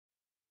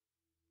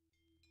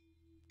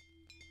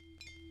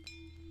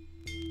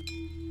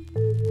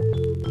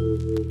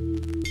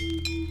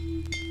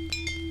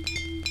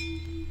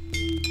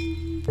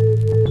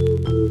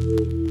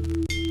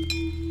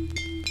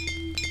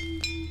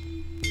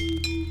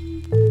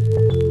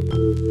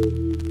The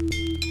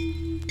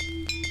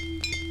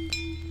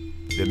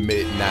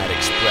Midnight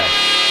Express.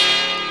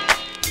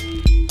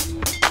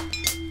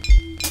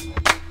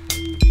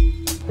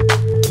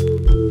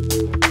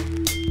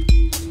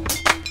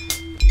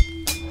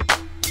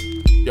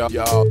 Yo,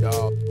 yo,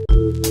 yo.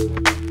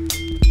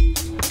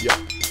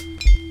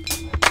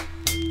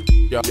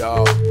 Yo,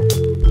 yo.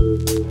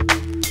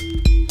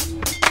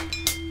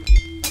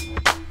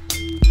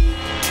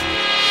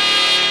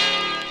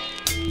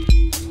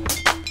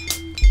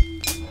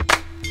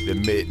 The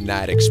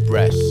Midnight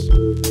Express.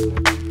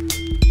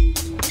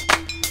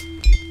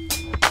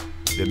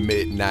 The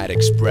Midnight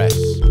Express.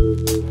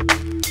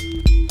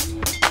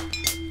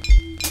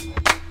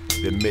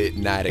 The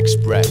Midnight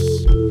Express.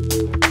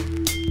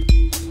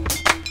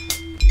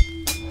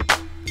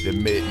 The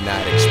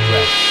Midnight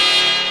Express.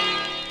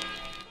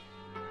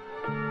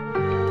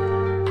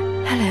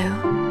 Hello,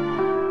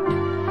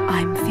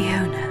 I'm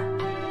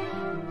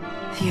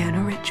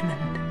Fiona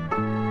Richmond.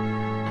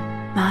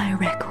 My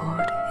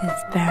record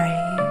is very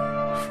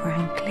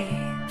frankly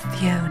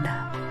Fiona.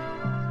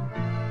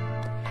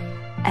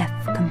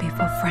 F can be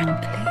for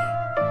frankly,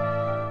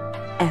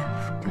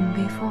 F can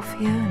be for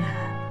Fiona,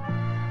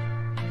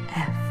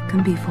 F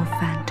can be for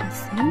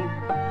fantasy,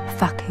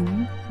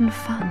 fucking and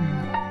fun.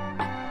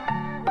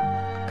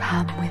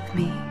 Come with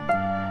me,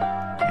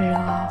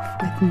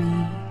 laugh with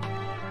me,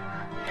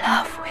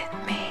 love with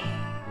me,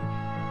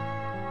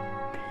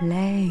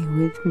 play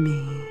with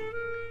me,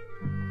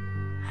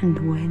 and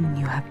when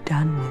you have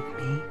done with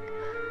me,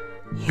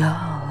 you'll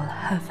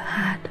have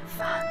had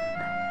fun.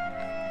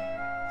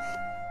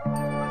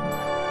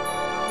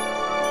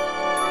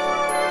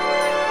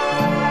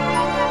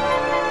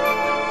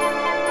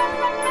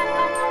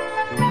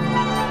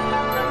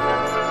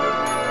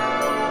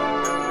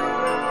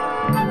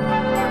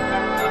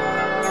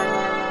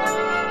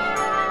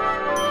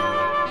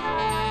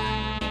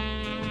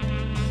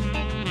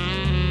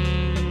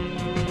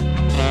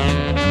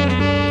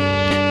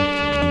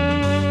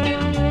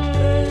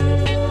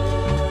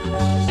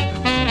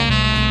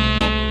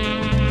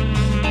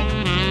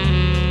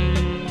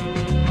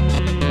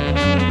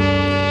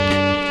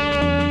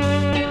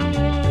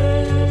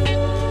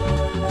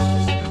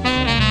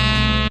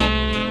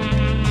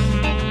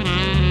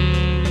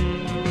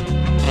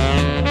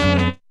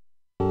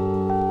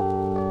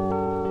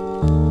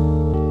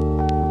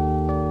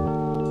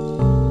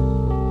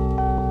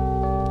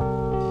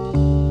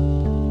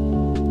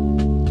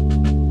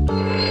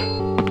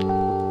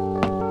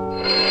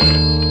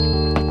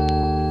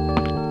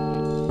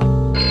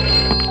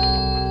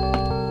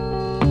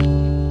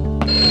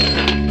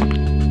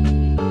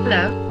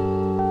 Hello?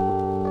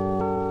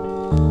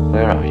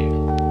 Where are you?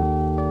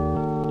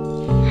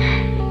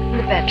 In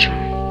the bedroom.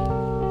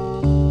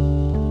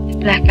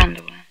 Black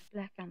underwear.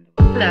 Black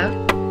underwear. Hello?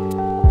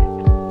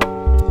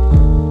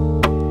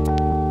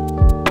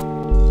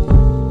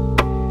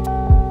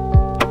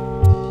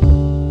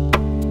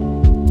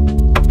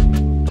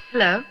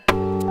 Hello?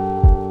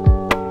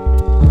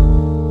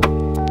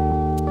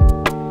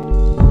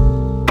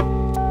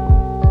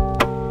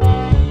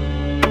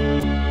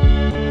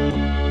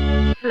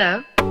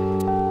 Hello?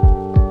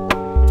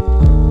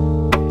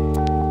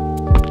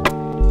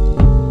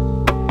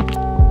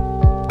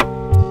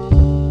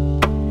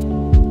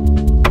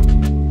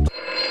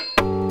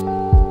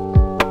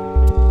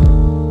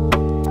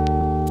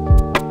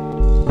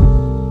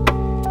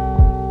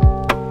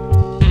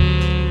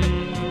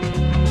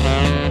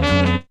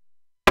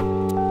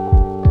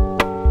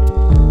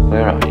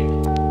 Where are you?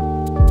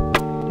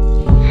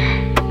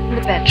 In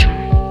the bedroom.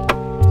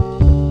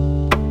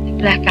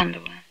 Black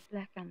underwear.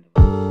 Black underwear.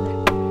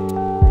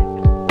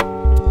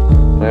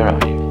 Where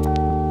are you?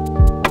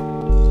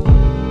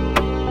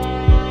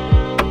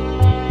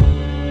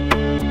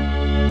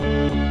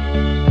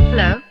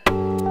 Hello?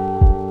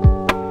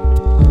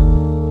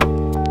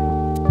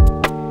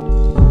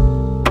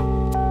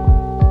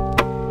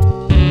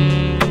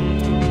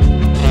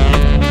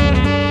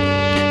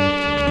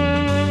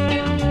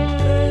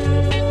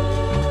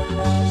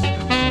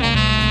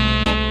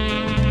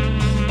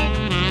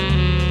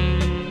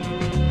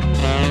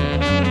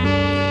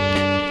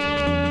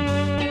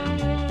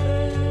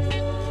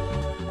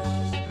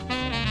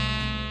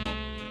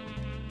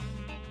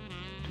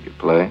 Do you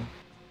play?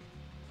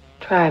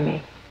 Try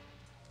me.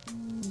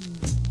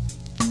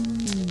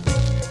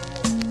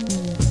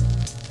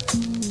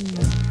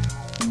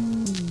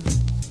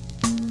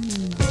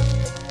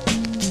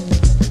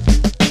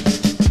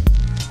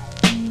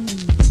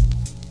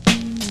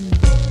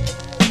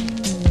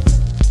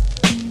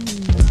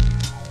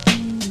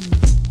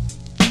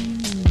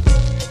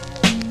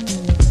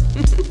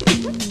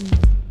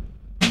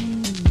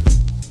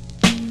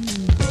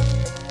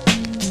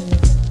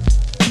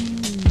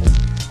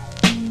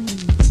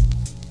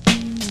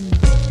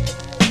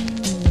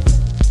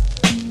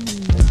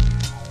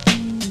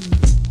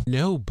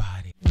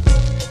 Nobody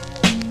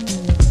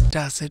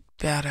does it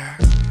better.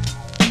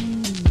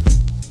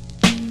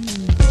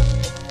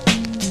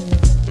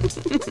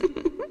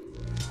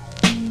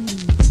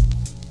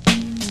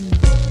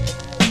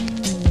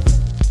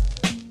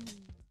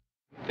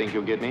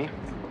 think you'll get me?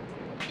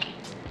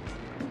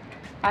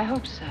 I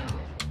hope so.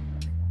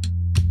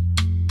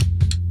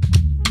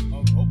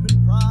 Of hope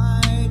and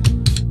pride,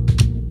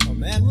 a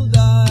man will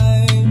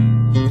die.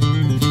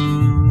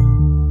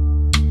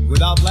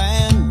 Without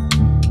land,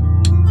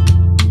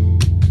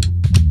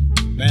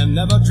 man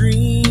never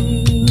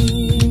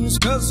dreams,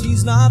 'cause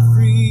he's not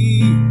free.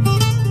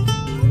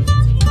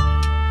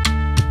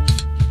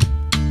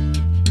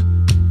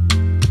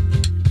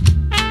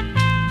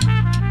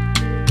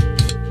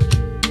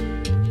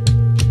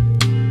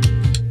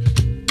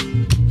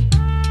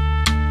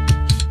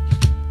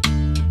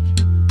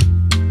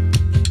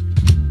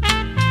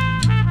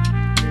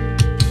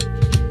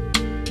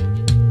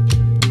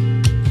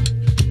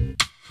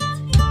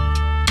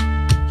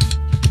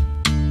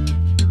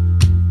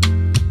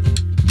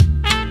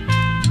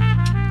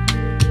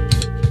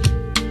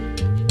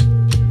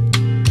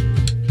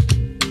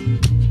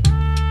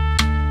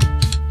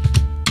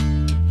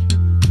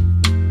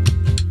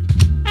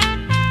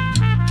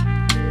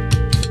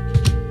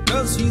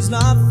 He's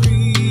not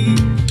free.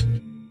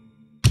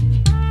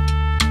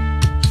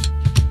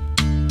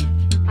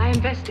 I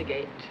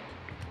investigate.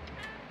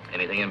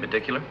 Anything in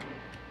particular?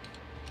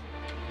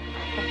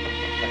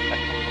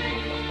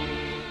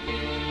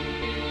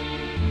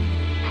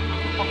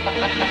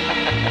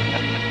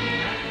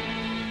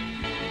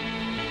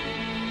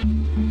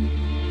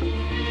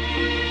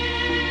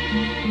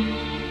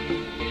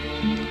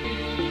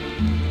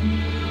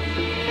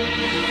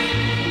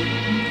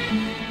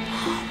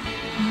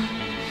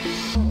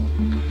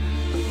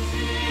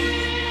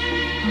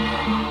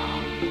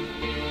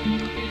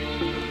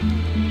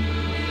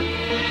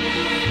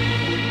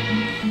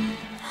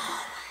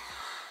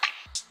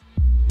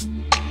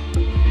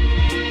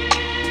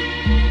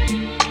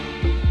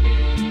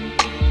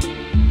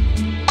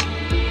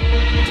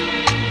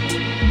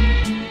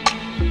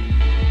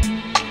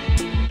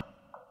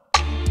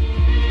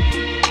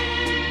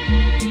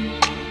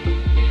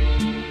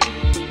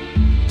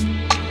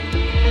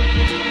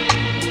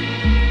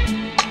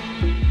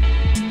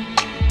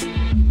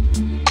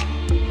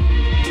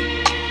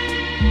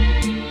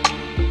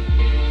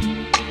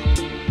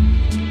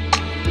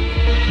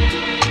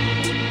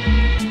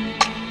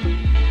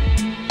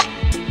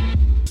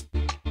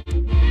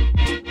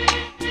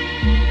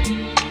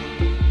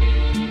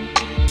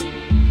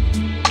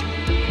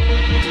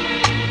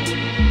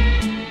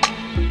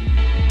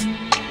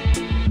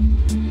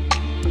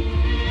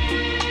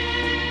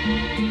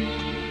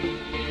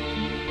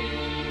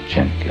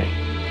 Gently.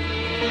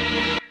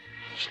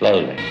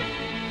 Slowly.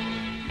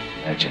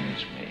 Imagine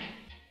it's me.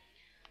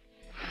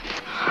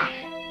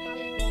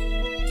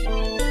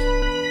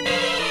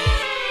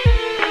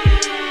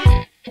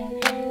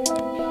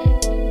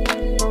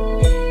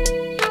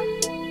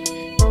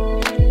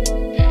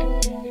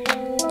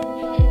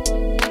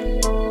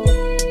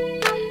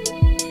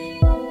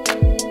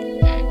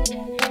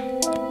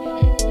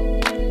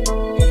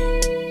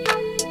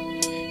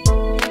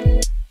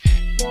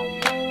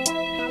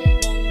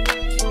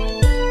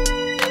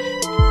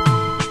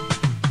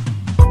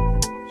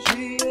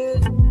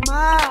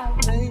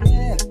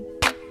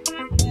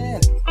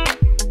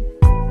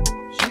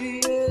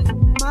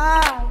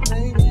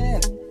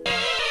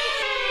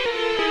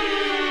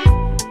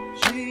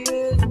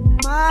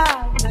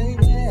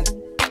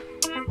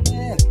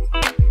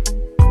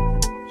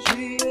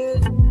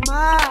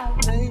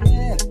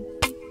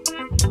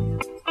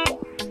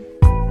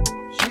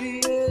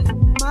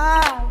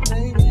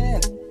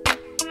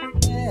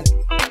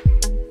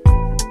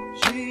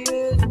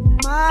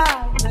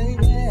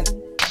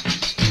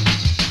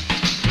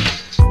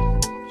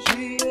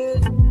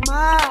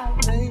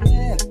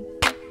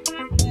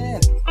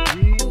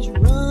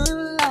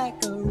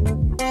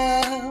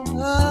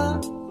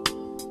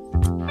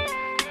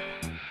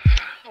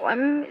 I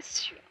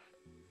miss you.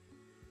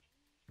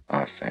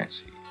 I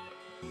fancy you.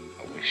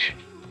 I wish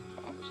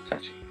I was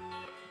touching you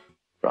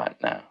right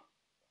now.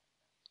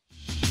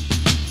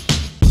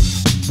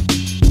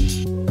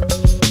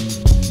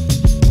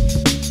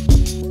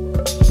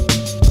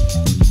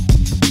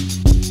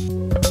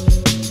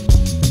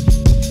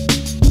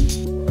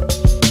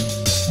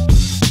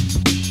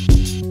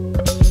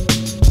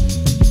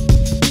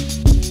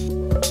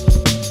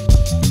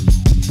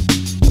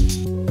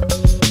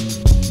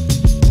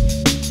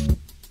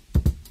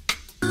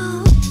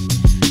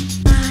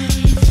 I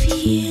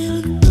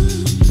feel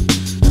good,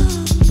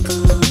 oh,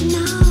 good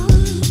now.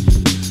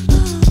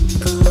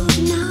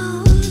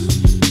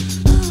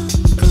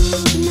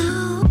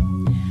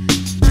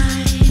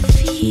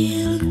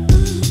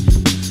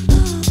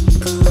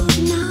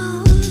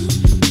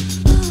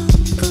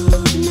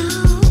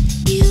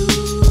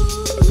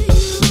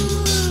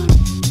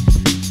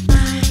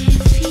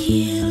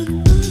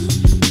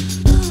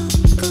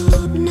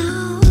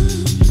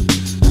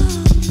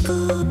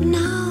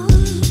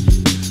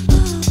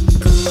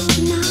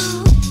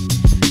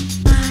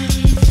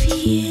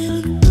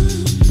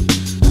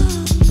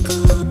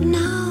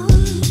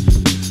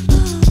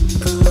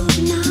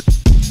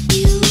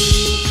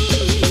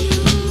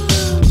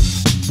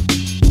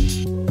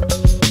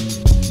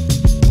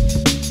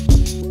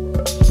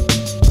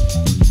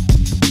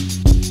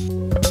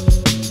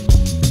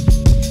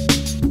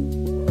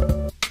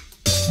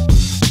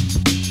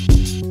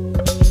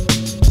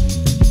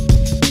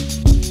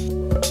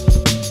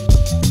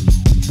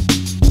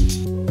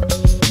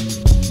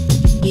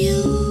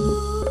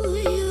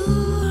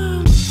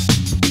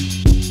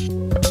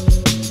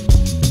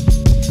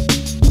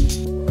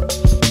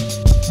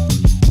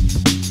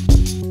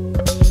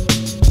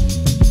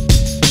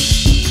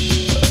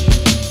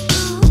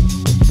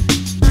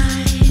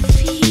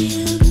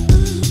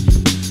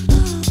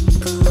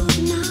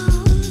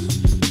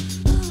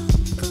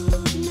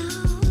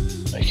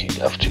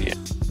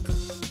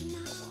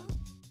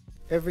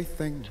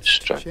 everything to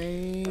stroke you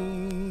change.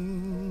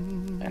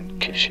 and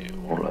kiss you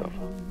all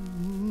over.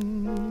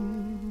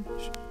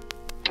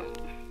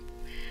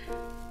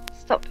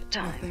 Stop it,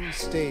 darling. Nothing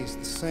stays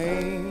the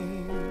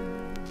same.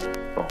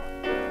 Oh,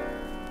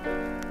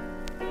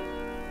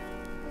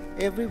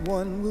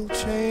 Everyone will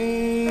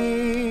change.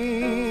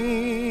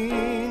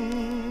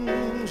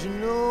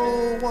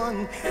 No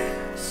one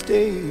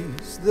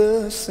stays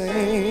the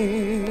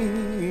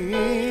same.